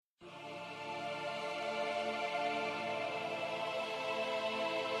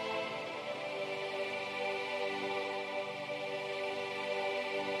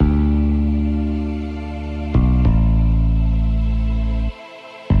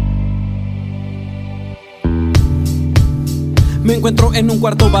Me encuentro en un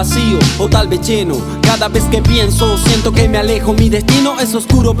cuarto vacío, o tal vez lleno. Cada vez que pienso, siento que me alejo. Mi destino es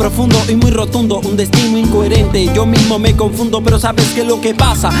oscuro, profundo y muy rotundo. Un destino incoherente, yo mismo me confundo. Pero sabes que lo que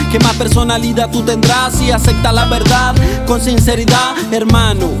pasa, que más personalidad tú tendrás si aceptas la verdad con sinceridad,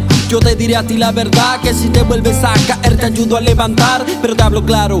 hermano. Yo te diré a ti la verdad, que si te vuelves a caer te ayudo a levantar. Pero te hablo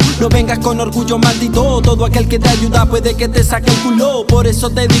claro, no vengas con orgullo maldito. Todo aquel que te ayuda puede que te saque el culo. Por eso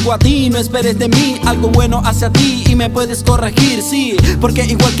te digo a ti, no esperes de mí algo bueno hacia ti y me puedes corregir, sí. Porque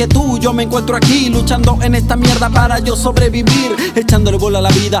igual que tú, yo me encuentro aquí luchando en esta mierda para yo sobrevivir. Echándole bola a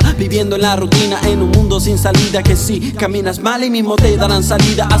la vida, viviendo en la rutina, en un mundo sin salida. Que si caminas mal y mismo te darán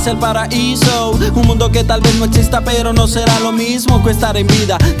salida hacia el paraíso. Un mundo que tal vez no exista, pero no será lo mismo que estar en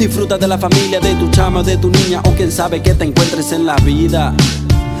vida. Disfruta de la familia, de tu chama, de tu niña, o quién sabe que te encuentres en la vida.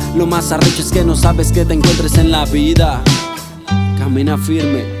 Lo más arrecho es que no sabes que te encuentres en la vida. Camina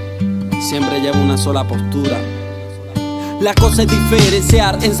firme, siempre lleva una sola postura. La cosa es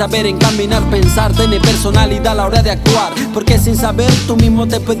diferenciar, en saber, en caminar, pensar, tener personalidad a la hora de actuar. Porque sin saber tú mismo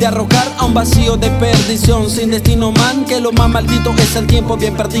te puedes arrojar a un vacío de perdición sin destino, man. Que lo más maldito es el tiempo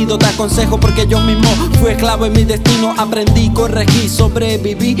bien perdido. Te aconsejo porque yo mismo fui esclavo en mi destino. Aprendí, corregí,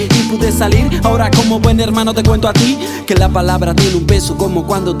 sobreviví y pude salir. Ahora como buen hermano te cuento a ti que la palabra tiene un peso, como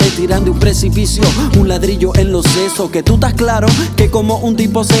cuando te tiran de un precipicio un ladrillo en los sesos. Que tú estás claro que como un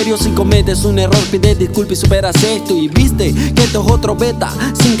tipo serio, si cometes un error pides disculpas y superas esto. Y viste que esto es otro beta,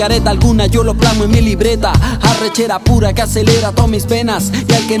 sin careta alguna yo lo plasmo en mi libreta. Arrechera pura que acelera todas mis venas,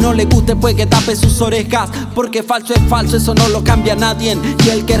 y al que no le guste pues que tape sus orejas. Porque falso es falso, eso no lo cambia nadie. Y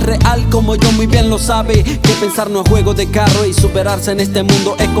el que es real como yo muy bien lo sabe, que pensar no es juego de carro y superarse en este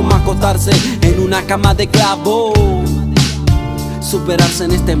mundo es como acostarse en una cama de clavo. Superarse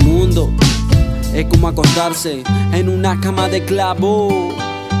en este mundo es como acostarse en una cama de clavo.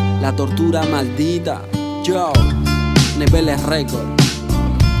 La tortura maldita, yo, niveles récord.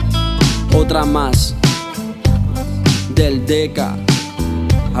 Otra más del Deka,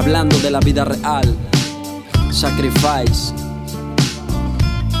 hablando de la vida real. Sacrifice,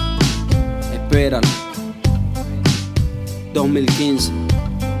 espéralo. 2015,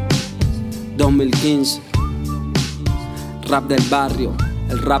 rap del barrio,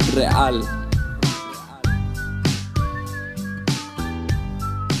 el rap real.